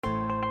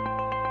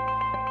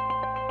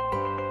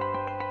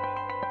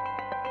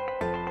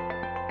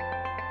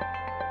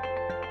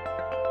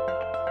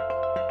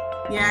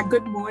Yeah,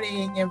 good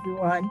morning,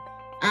 everyone.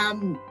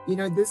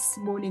 This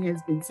morning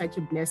has been such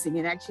a blessing.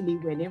 And actually,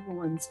 when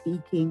everyone's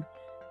speaking,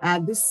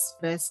 this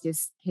verse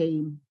just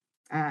came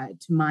to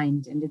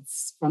mind, and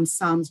it's from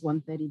Psalms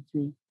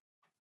 133.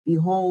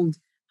 Behold,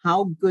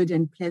 how good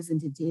and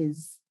pleasant it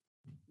is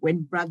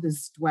when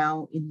brothers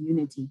dwell in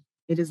unity.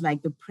 It is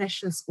like the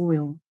precious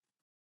oil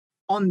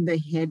on the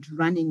head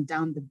running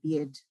down the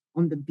beard,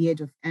 on the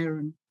beard of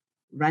Aaron,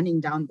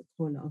 running down the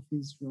collar of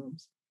his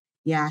robes.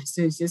 Yeah,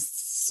 so it's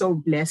just so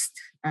blessed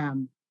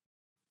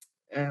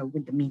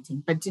with the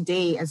meeting. But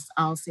today, as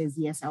Al says,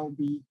 yes, I'll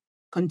be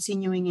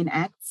continuing in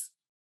Acts.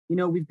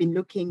 We've been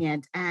looking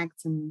at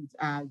Acts and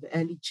the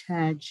early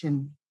church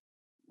and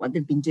what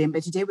they've been doing.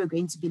 But today we're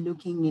going to be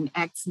looking in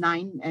Acts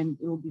 9, and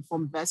it will be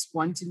from verse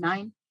 1 to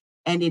 9.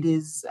 And it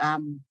is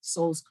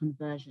Saul's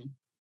conversion.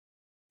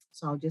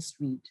 So I'll just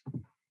read.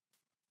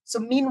 So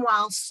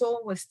meanwhile,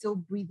 Saul was still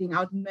breathing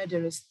out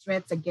murderous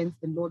threats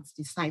against the Lord's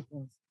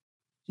disciples.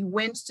 He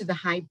went to the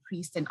high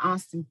priest and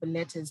asked him for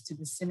letters to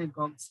the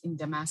synagogues in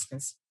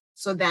Damascus,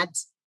 so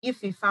that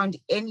if he found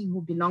any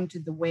who belonged to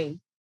the way,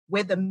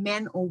 whether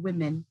men or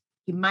women,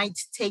 he might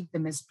take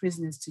them as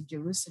prisoners to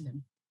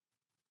Jerusalem.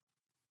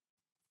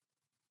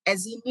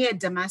 As he neared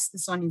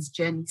Damascus on his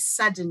journey,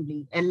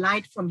 suddenly a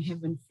light from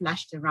heaven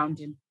flashed around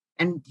him,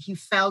 and he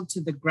fell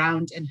to the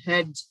ground and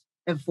heard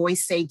a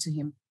voice say to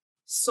him,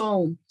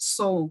 Saul,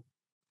 Saul,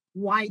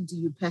 why do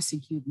you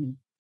persecute me?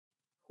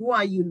 Who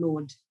are you,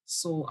 Lord?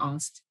 Saul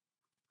asked.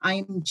 I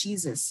am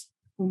Jesus,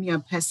 whom you are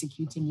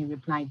persecuting, he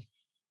replied.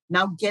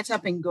 Now get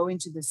up and go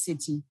into the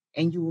city,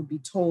 and you will be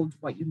told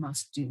what you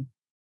must do.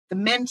 The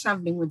men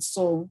traveling with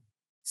Saul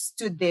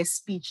stood there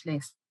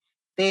speechless.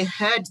 They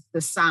heard the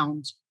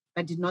sound,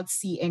 but did not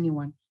see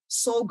anyone.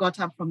 Saul got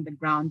up from the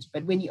ground,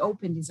 but when he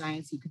opened his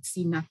eyes, he could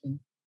see nothing.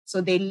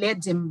 So they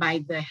led him by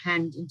the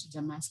hand into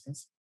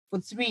Damascus. For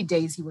 3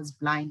 days he was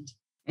blind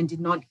and did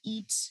not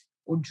eat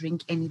or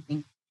drink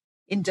anything.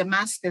 In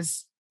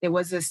Damascus, there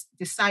was a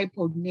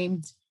disciple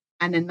named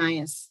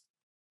Ananias.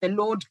 The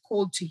Lord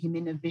called to him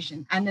in a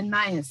vision,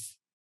 Ananias.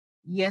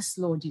 Yes,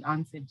 Lord, he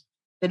answered.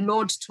 The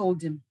Lord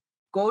told him,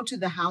 go to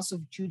the house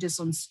of Judas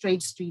on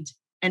Straight Street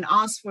and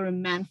ask for a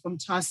man from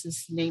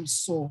Tarsus named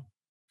Saul,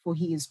 for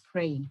he is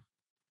praying.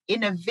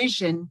 In a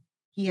vision,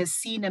 he has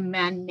seen a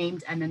man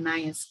named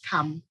Ananias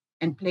come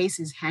and place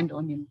his hand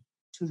on him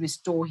to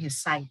restore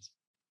his sight.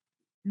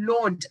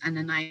 Lord,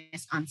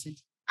 Ananias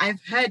answered,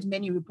 I've heard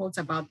many reports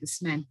about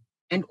this man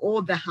and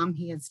all the harm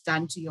he has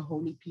done to your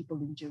holy people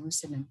in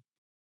Jerusalem.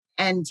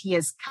 And he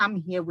has come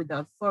here with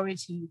the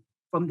authority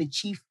from the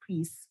chief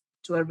priests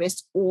to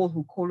arrest all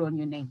who call on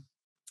your name.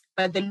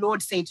 But the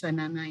Lord said to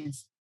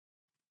Ananias,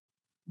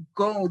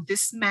 go,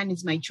 this man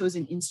is my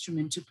chosen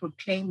instrument to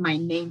proclaim my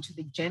name to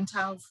the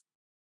Gentiles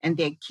and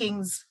their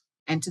kings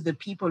and to the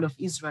people of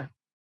Israel.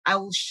 I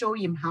will show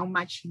him how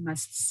much he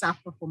must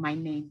suffer for my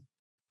name.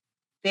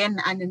 Then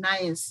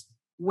Ananias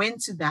went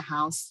to the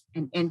house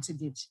and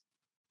entered it.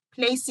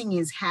 Placing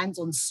his hands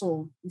on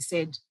Saul, he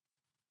said,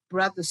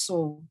 Brother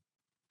Saul,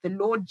 the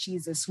Lord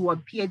Jesus, who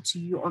appeared to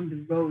you on the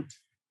road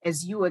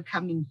as you were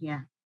coming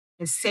here,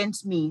 has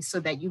sent me so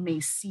that you may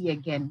see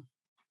again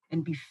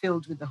and be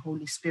filled with the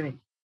Holy Spirit.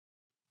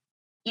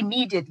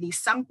 Immediately,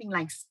 something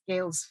like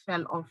scales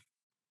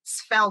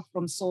fell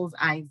from Saul's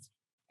eyes,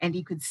 and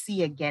he could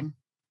see again.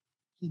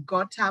 He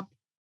got up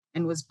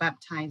and was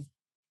baptized,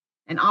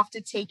 and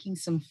after taking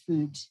some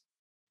food,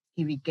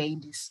 he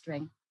regained his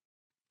strength.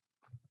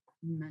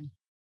 Amen.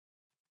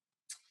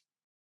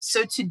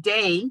 So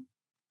today,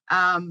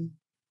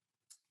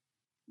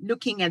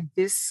 looking at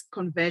this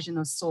conversion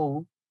of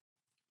Saul,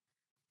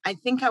 I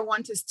think I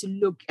want us to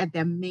look at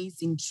the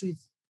amazing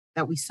truth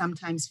that we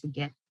sometimes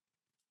forget,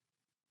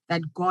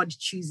 that God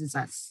chooses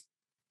us,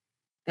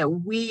 that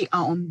we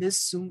are on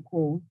this Zoom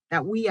call,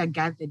 that we are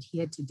gathered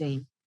here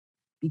today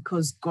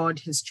because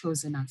God has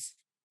chosen us.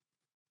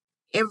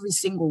 Every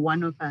single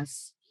one of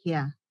us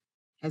here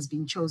has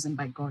been chosen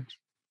by God.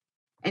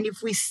 And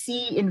if we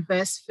see in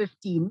verse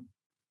 15,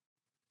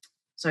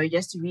 sorry,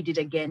 just to read it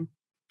again,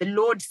 the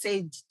Lord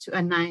said to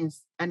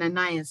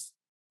Ananias,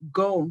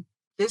 go,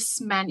 this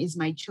man is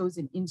my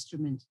chosen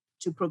instrument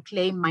to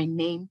proclaim my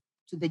name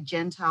to the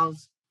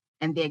Gentiles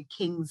and their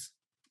kings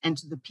and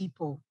to the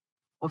people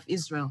of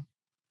Israel.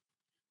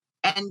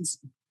 And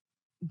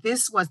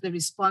this was the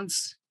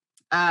response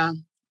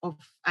of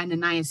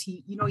Ananias.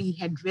 He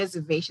had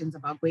reservations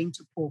about going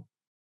to Paul.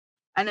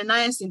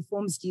 Ananias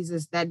informs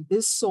Jesus that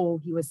this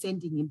Saul he was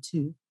sending him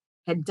to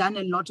had done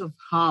a lot of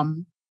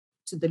harm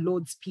to the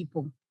Lord's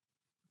people.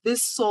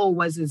 This Saul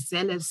was a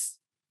zealous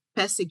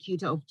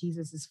persecutor of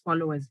Jesus'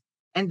 followers.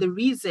 And the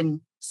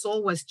reason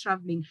Saul was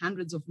traveling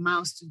hundreds of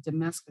miles to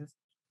Damascus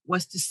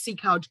was to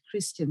seek out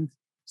Christians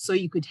so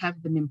he could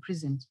have them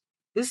imprisoned.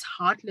 This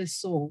heartless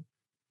Saul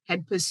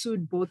had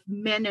pursued both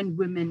men and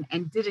women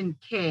and didn't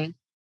care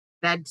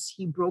that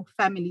he broke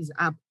families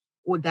up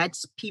or that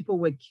people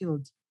were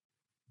killed.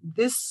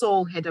 This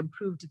Saul had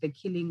approved the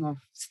killing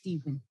of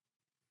Stephen.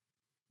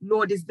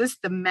 Lord, is this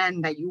the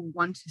man that you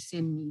want to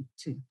send me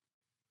to?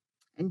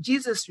 And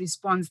Jesus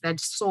responds that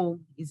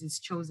Saul is his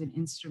chosen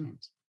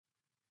instrument.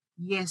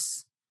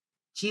 Yes,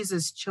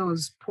 Jesus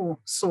chose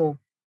Saul,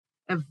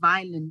 a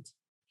violent,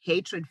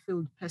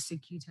 hatred-filled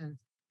persecutor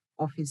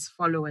of his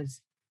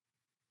followers.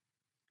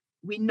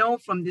 We know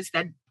from this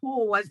that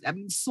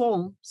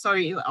Saul,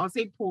 sorry, I'll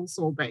say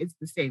Saul, but it's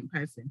the same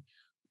person.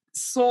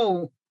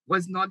 Saul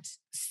was not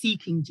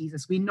seeking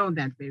Jesus. We know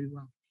that very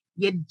well.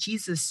 Yet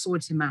Jesus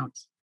sought him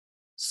out.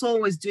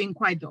 Saul was doing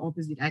quite the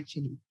opposite,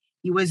 actually.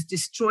 He was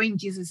destroying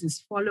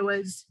Jesus's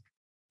followers.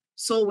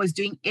 Saul was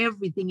doing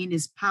everything in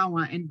his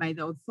power and by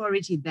the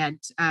authority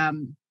that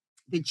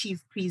the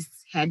chief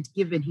priests had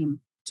given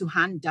him to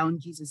hunt down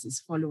Jesus's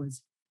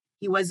followers.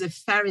 He was a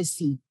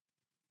Pharisee,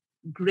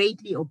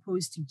 greatly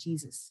opposed to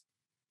Jesus.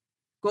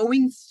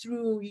 Going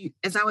through,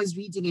 as I was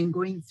reading and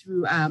going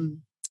through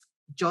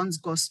John's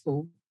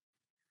gospel,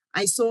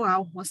 I saw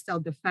how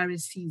hostile the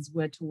Pharisees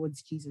were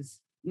towards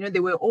Jesus. You know, they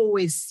were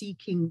always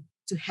seeking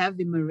to have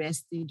him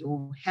arrested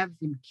or have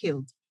him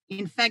killed.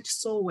 In fact,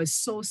 Saul was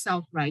so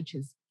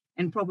self-righteous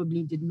and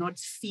probably did not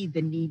see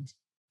the need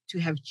to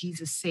have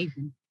Jesus save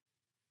him.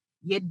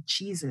 Yet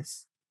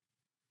Jesus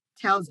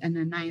tells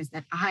Ananias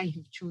that I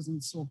have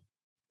chosen Saul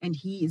and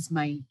he is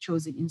my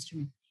chosen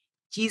instrument.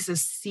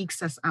 Jesus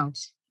seeks us out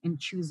and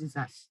chooses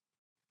us.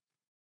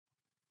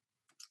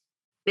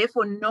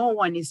 Therefore, no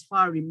one is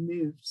far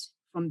removed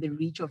from the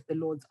reach of the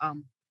Lord's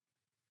arm.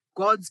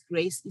 God's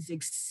grace is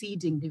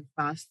exceedingly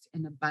vast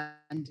and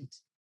abundant.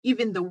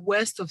 Even the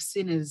worst of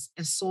sinners,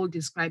 as Saul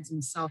describes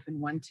himself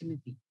in 1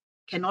 Timothy,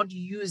 cannot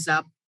use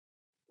up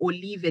or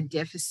leave a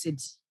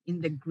deficit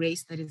in the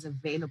grace that is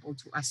available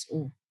to us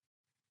all.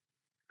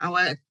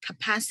 Our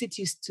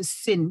capacities to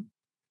sin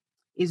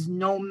is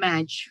no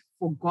match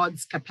for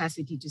God's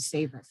capacity to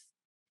save us.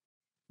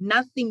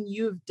 Nothing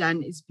you've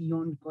done is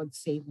beyond God's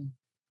saving.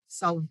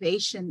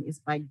 Salvation is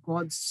by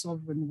God's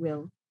sovereign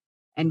will,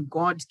 and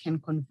God can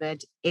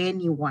convert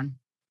anyone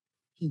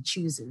he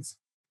chooses.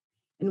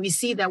 And we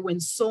see that when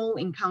Saul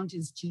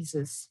encounters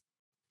Jesus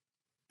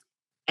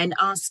and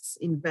asks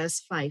in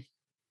verse 5,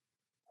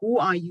 "Who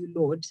are you,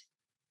 Lord?"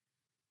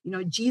 You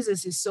know,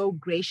 Jesus is so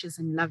gracious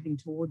and loving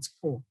towards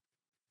Paul.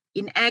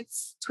 In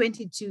Acts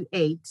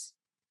 22:8,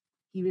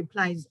 he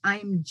replies, "I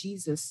am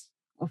Jesus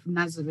of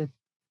Nazareth,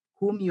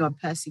 whom you are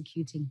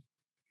persecuting."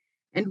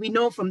 And we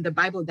know from the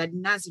Bible that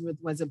Nazareth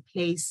was a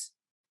place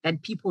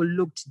that people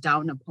looked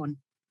down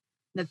upon.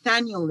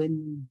 Nathanael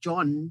in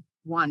John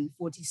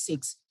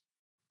 1:46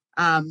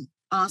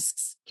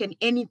 asks, "Can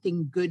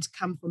anything good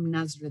come from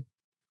Nazareth?"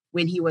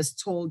 when he was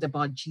told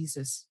about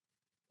Jesus.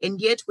 And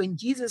yet when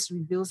Jesus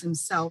reveals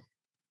himself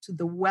to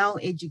the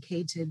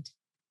well-educated,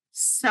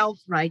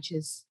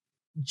 self-righteous,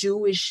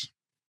 Jewish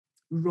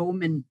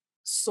Roman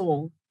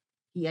Saul,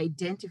 he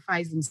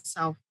identifies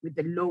himself with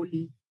the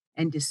lowly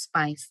and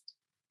despised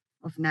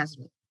of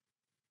Nazareth.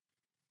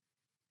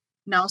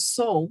 Now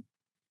Saul,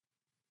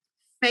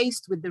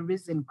 faced with the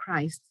risen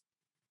Christ,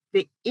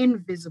 the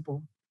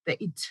invisible,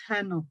 the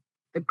eternal,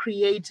 the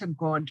creator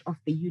God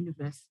of the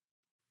universe,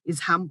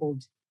 is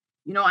humbled.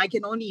 You know, I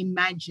can only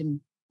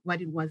imagine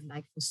what it was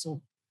like for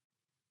Saul.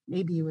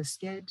 Maybe he was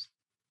scared.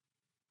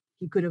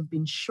 He could have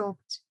been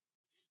shocked.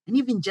 And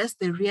even just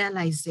the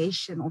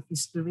realization of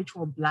his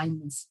spiritual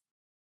blindness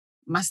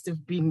must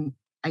have been,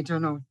 I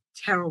don't know,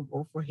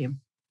 terrible for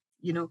him.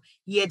 You know,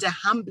 he had a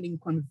humbling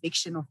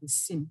conviction of his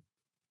sin.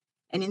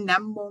 And in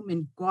that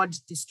moment,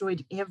 God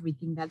destroyed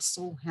everything that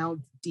Saul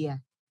held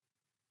dear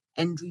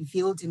and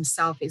revealed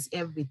himself as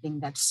everything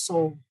that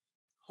Saul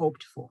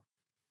hoped for.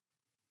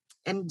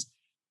 And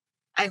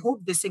I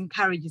hope this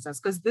encourages us,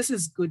 because this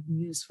is good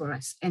news for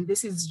us. And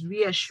this is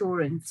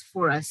reassurance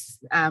for us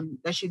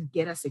that should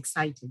get us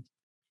excited.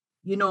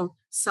 You know,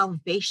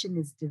 salvation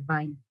is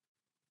divine.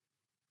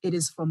 It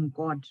is from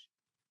God.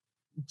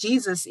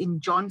 Jesus in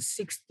John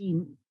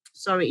 15,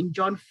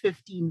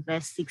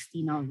 verse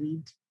 16, I'll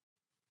read,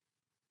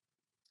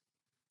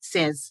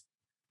 says,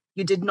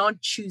 "You did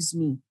not choose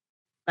me,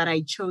 but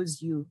I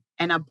chose you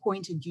and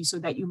appointed you so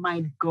that you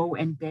might go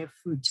and bear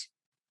fruit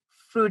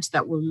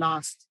that will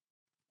last.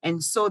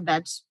 And so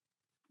that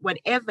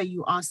whatever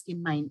you ask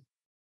in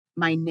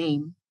my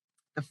name,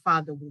 the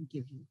Father will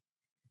give you."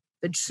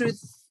 The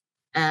truth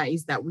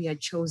is that we are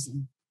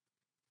chosen.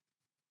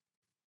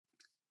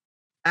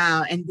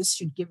 And this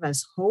should give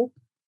us hope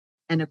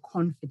and a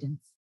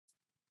confidence.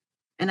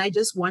 And I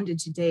just wonder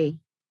today,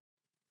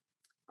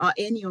 are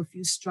any of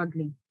you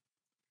struggling?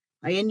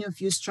 Are any of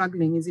you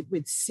struggling? Is it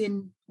with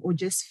sin or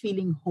just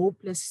feeling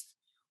hopeless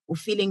or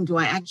feeling, do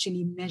I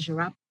actually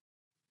measure up?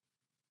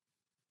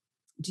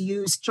 Do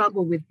you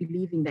struggle with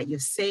believing that you're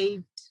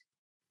saved?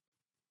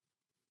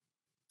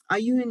 Are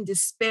you in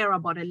despair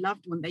about a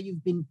loved one that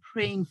you've been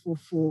praying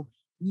for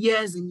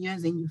years and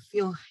years, and you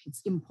feel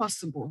it's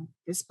impossible?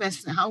 This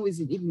person, how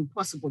is it even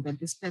possible that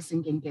this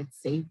person can get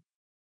saved?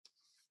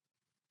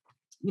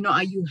 You know,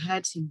 are you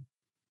hurting?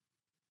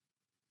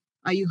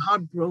 Are you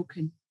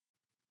heartbroken?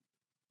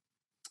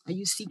 Are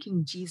you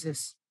seeking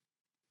Jesus?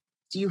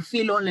 Do you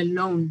feel all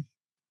alone?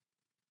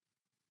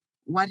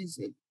 What is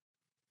it?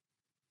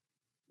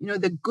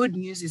 The good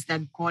news is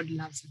that God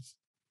loves us.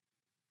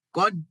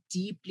 God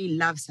deeply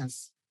loves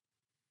us,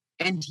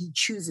 and he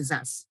chooses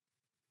us.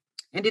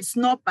 And it's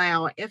not by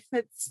our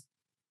efforts,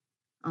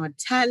 our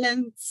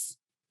talents,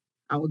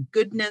 our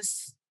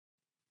goodness,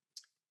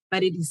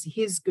 but it is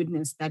his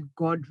goodness that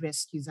God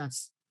rescues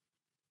us.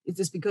 It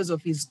is because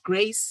of his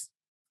grace,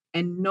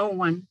 and no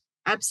one,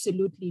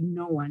 absolutely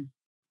no one,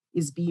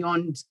 is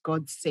beyond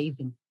God's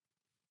saving.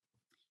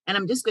 And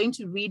I'm just going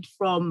to read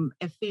from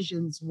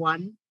Ephesians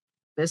 1,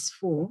 verse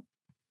 4.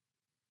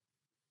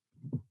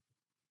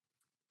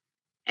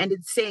 And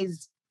it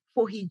says,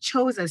 "For he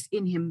chose us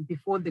in him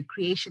before the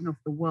creation of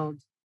the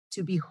world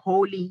to be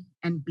holy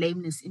and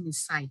blameless in his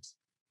sight."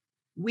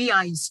 We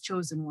are his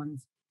chosen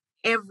ones.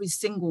 Every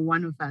single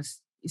one of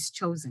us is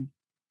chosen.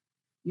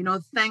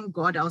 Thank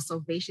God our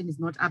salvation is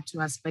not up to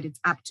us, but it's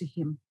up to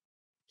him.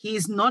 He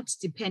is not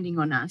depending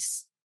on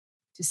us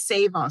to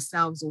save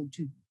ourselves or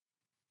to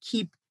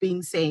keep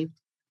being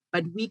saved,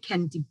 but we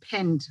can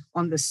depend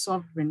on the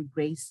sovereign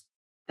grace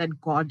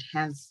that God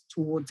has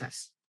towards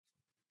us.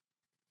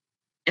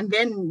 And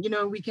then,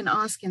 we can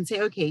ask and say,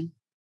 okay,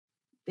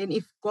 then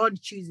if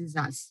God chooses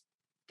us,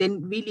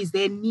 then really is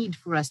there a need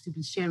for us to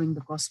be sharing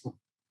the gospel?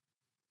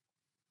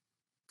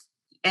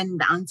 And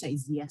the answer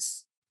is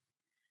yes.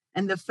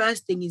 And the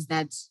first thing is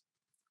that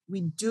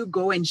we do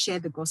go and share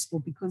the gospel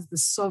because the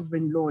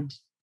sovereign Lord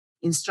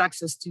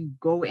instructs us to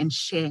go and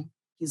share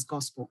his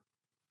gospel.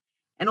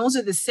 And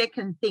also the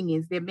second thing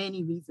is, there are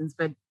many reasons,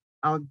 but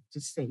I'll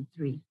just say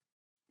 3.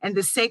 And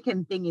the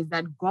second thing is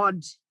that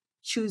God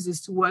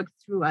chooses to work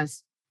through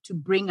us to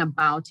bring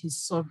about his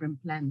sovereign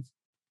plans.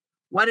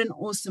 What an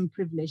awesome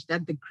privilege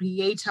that the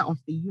creator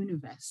of the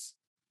universe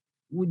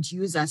would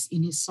use us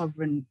in his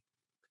sovereign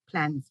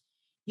plans.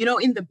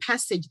 In the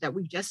passage that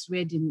we just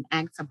read in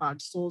Acts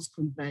about Saul's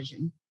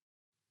conversion,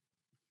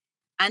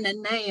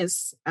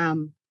 Ananias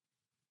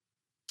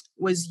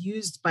was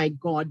used by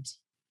God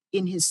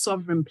in his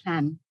sovereign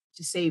plan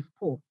to save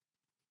Paul.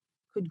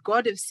 Could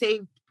God have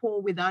saved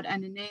Paul without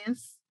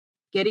Ananias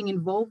getting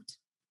involved?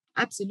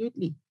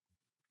 Absolutely.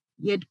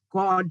 Yet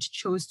God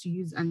chose to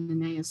use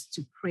Ananias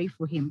to pray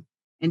for him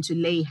and to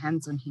lay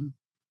hands on him.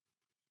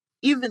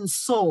 Even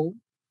Saul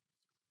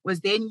was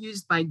then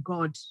used by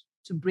God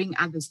to bring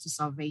others to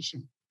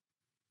salvation.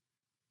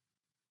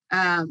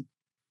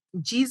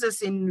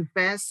 Jesus in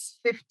verse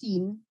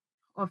 15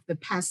 of the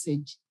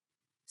passage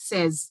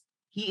says,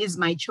 "He is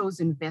my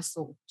chosen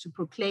vessel to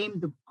proclaim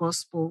the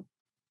gospel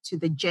to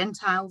the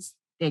Gentiles,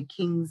 their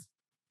kings,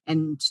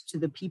 and to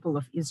the people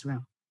of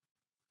Israel."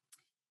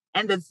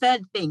 And the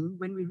third thing,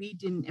 when we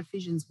read in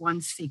Ephesians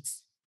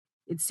 1:6,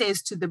 it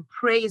says, "To the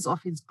praise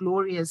of his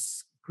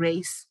glorious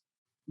grace,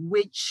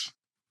 which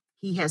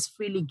he has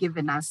freely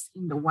given us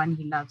in the one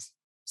he loves."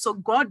 So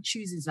God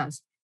chooses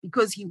us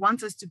because he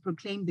wants us to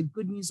proclaim the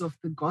good news of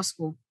the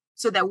gospel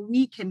so that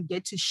we can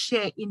get to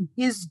share in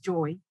his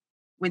joy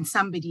when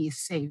somebody is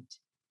saved.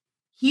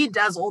 He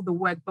does all the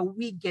work, but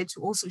we get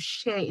to also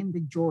share in the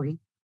joy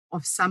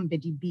of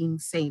somebody being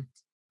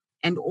saved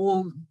and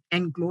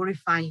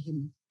glorify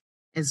him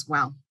as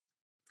well.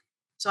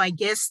 So I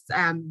guess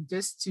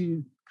just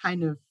to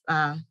kind of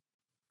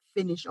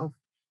finish off,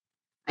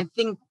 I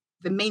think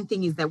the main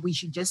thing is that we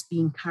should just be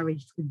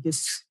encouraged with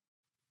this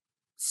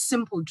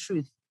simple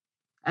truth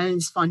and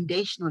this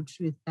foundational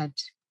truth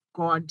that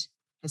God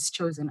has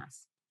chosen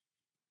us.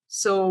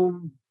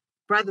 So,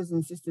 brothers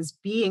and sisters,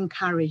 be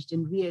encouraged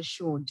and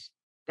reassured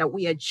that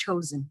we are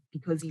chosen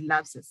because he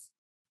loves us.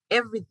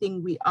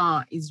 Everything we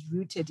are is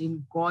rooted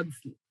in God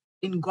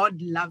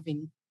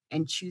loving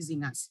and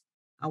choosing us.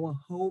 Our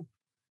hope,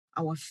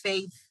 our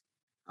faith,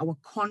 our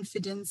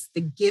confidence,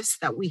 the gifts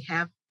that we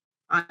have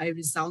are a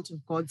result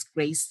of God's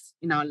grace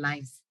in our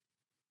lives.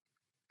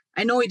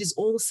 I know it is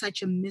all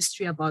such a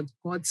mystery about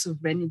God's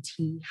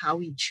sovereignty, how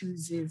he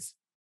chooses,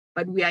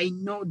 but we are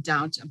in no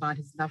doubt about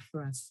his love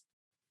for us.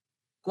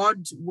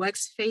 God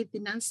works faith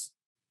in us,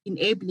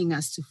 enabling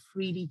us to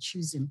freely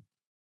choose him.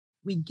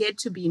 We get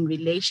to be in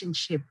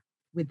relationship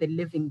with the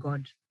living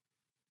God.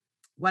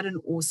 What an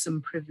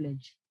awesome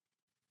privilege.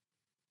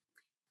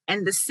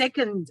 And the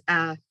second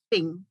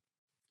thing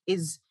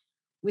is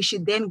we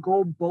should then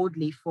go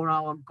boldly, for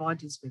our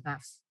God is with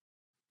us.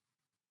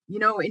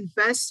 In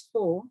verse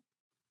 4,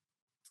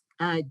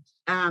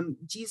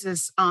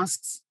 Jesus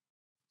asks,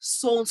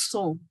 "Saul,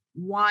 Saul,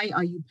 why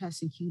are you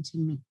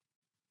persecuting me?"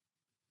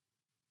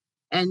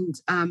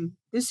 And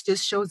this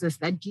just shows us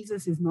that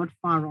Jesus is not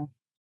far off,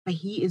 but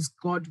he is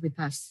God with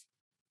us.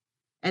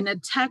 An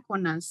attack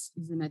on us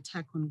is an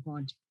attack on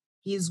God.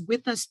 He is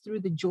with us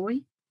through the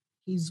joy.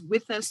 He's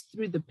with us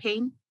through the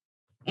pain.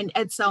 And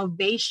at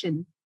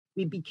salvation,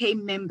 we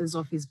became members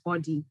of his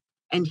body,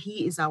 and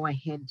he is our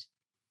head.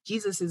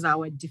 Jesus is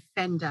our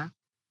defender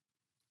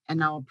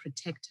and our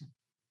protector.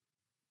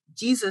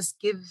 Jesus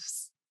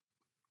gives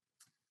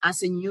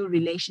us a new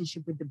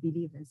relationship with the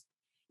believers.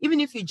 Even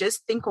if you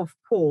just think of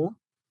Paul,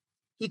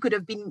 he could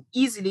have been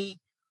easily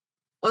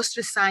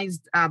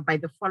ostracized by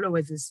the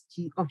followers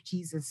of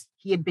Jesus.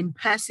 He had been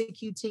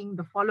persecuting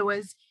the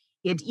followers.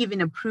 He had even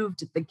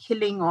approved the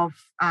killing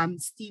of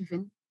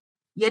Stephen.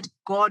 Yet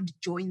God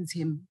joins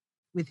him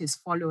with his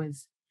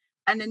followers.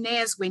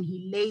 Ananias, when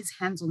he lays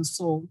hands on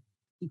Saul,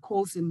 he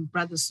calls him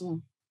Brother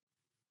Saul.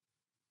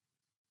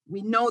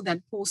 We know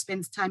that Paul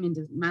spends time in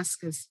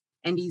Damascus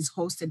and he's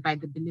hosted by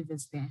the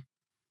believers there.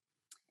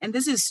 And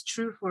this is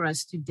true for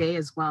us today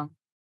as well.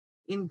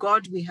 In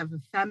God, we have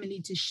a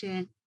family to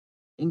share,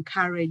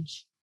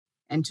 encourage,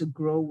 and to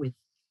grow with.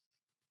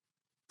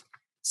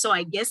 So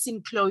I guess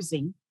in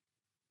closing,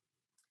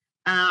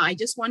 I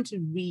just want to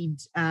read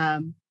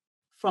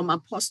from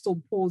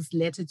Apostle Paul's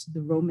letter to the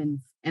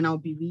Romans, and I'll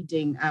be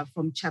reading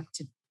from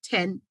chapter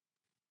 10,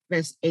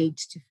 verse 8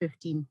 to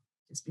 15,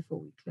 just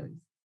before we close.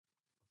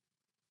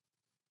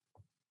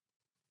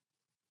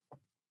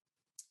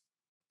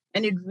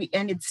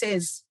 And it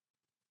says,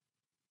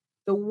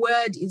 the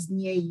word is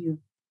near you.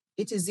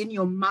 It is in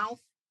your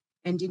mouth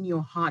and in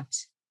your heart.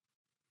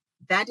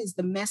 That is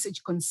the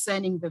message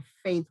concerning the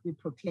faith we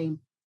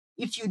proclaim.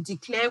 If you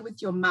declare with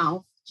your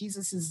mouth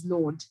Jesus is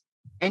Lord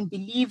and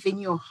believe in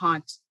your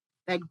heart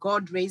that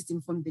God raised him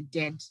from the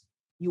dead,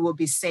 you will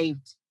be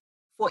saved.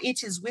 For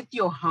it is with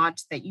your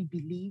heart that you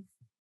believe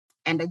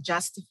and are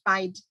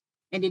justified,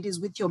 and it is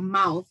with your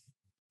mouth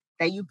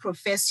that you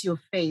profess your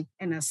faith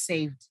and are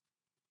saved.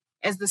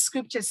 As the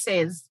scripture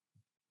says,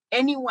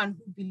 anyone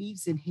who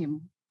believes in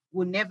him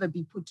will never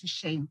be put to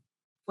shame,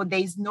 for there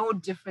is no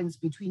difference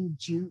between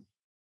Jew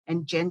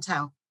and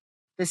Gentile.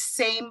 The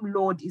same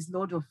Lord is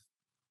Lord of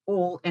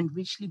all and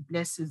richly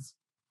blesses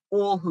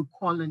all who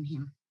call on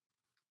him.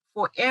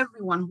 For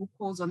everyone who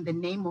calls on the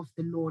name of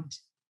the Lord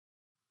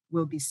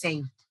will be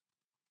saved.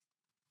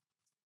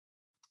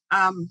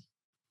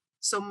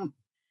 So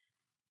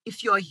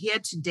if you're here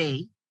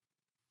today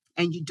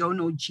and you don't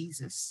know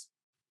Jesus,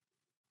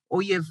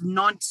 or you have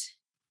not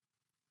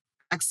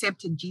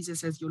accepted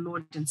Jesus as your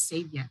Lord and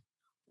Savior,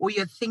 or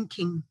you're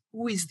thinking,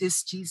 who is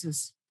this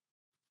Jesus?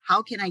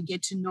 How can I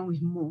get to know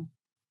him more?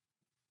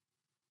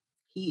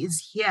 He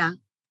is here.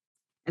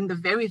 And the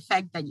very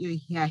fact that you're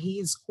here, he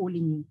is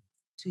calling you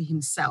to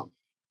himself.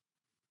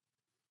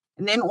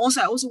 And then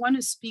also, I also want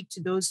to speak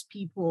to those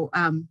people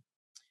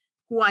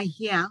who are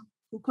here,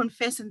 who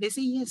confess and they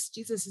say, yes,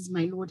 Jesus is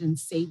my Lord and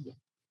Savior.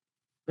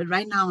 But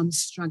right now I'm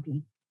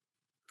struggling.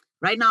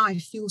 Right now I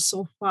feel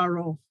so far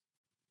off.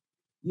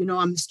 You know,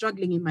 I'm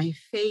struggling in my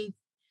faith.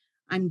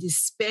 I'm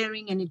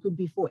despairing, and it could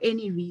be for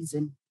any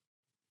reason.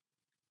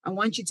 I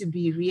want you to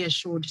be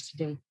reassured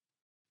today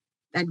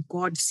that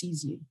God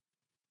sees you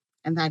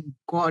and that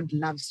God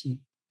loves you.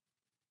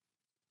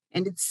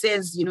 And it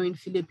says, you know, in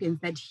Philippians,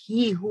 that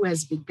he who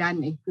has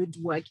begun a good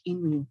work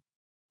in you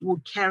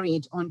will carry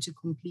it on to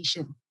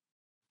completion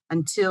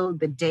until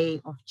the day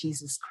of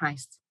Jesus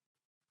Christ.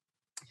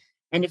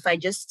 And if I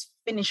just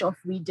finish off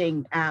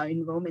reading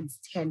in Romans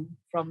 10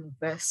 from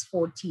verse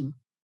 14,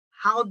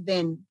 how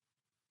then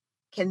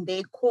can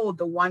they call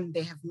the one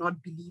they have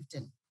not believed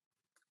in?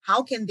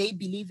 How can they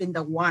believe in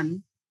the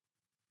one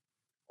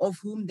of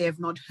whom they have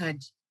not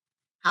heard?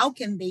 How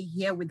can they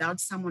hear without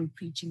someone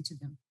preaching to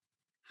them?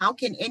 How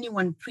can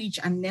anyone preach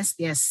unless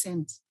they are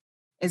sent?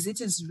 As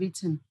it is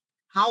written,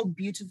 how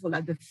beautiful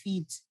are the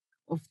feet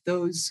of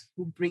those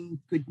who bring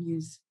good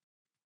news.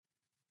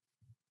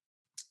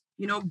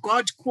 You know,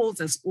 God calls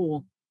us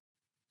all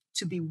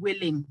to be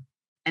willing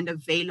and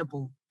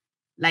available,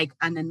 like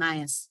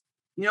Ananias.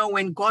 You know,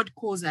 when God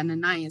calls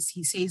Ananias,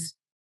 he says,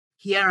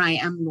 here I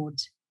am, Lord.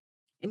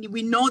 And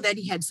we know that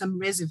he had some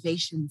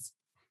reservations,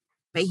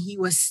 but he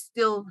was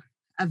still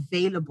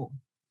available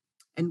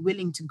and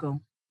willing to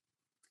go.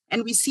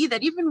 And we see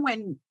that even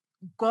when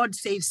God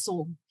saves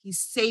Saul, he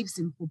saves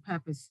him for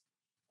purpose.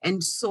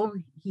 And so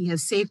he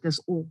has saved us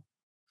all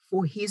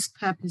for his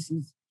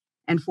purposes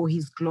and for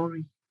his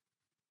glory.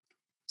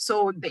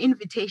 So the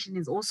invitation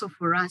is also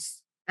for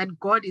us that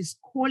God is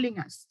calling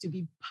us to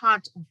be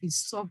part of his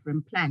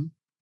sovereign plan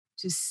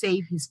to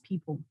save his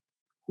people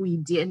who he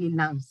dearly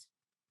loves.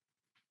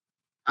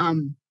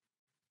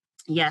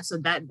 So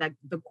that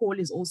the call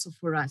is also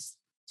for us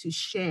to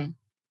share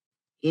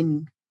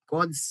in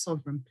God's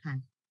sovereign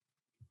plan.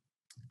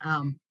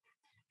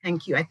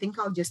 Thank you. I think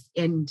I'll just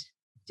end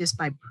just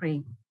by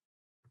praying.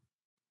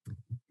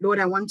 Lord,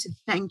 I want to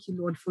thank you,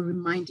 Lord, for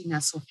reminding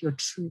us of your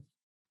truth.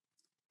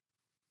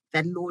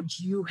 That, Lord,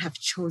 you have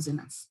chosen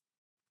us,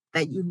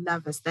 that you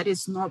love us. That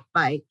is not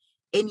by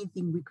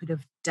anything we could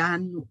have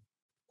done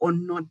or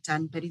not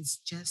done, but it's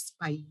just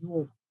by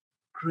your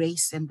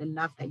grace and the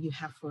love that you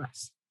have for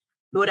us.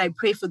 Lord, I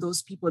pray for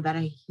those people that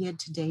are here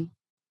today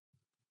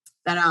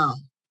that are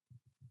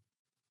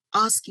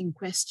asking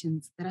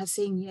questions, that are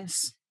saying,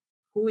 yes,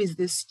 who is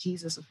this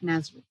Jesus of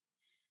Nazareth?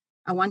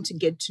 I want to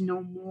get to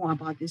know more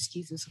about this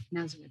Jesus of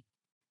Nazareth.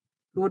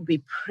 Lord,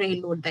 we pray,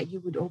 Lord, that you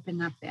would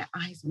open up their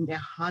eyes and their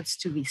hearts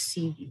to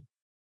receive you.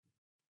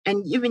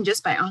 And even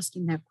just by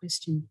asking that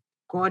question,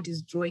 God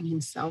is drawing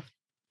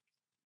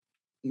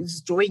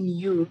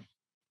you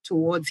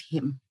towards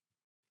him.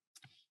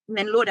 And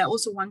then, Lord, I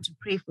also want to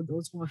pray for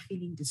those who are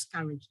feeling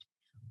discouraged,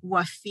 who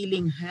are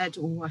feeling hurt,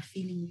 or who are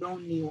feeling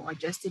lonely, or are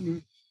just in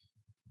a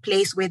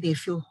place where they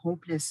feel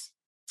hopeless.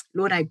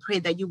 Lord, I pray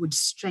that you would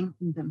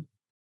strengthen them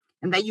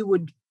and that you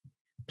would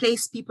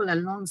Place people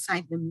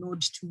alongside them, Lord,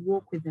 to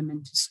walk with them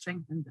and to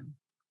strengthen them.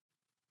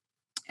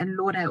 And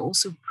Lord, I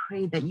also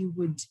pray that you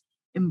would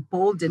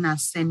embolden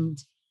us and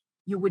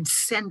you would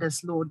send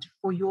us, Lord,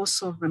 for your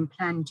sovereign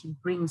plan to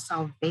bring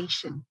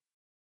salvation,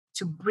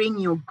 to bring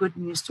your good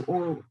news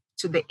to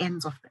the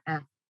ends of the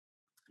earth.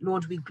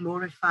 Lord, we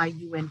glorify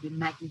you and we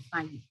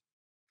magnify you.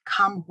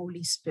 Come,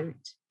 Holy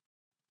Spirit.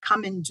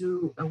 Come and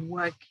do a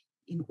work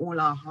in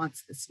all our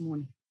hearts this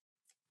morning.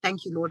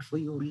 Thank you, Lord, for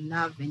your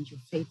love and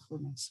your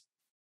faithfulness.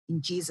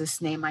 In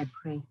Jesus' name I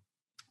pray.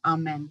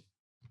 Amen.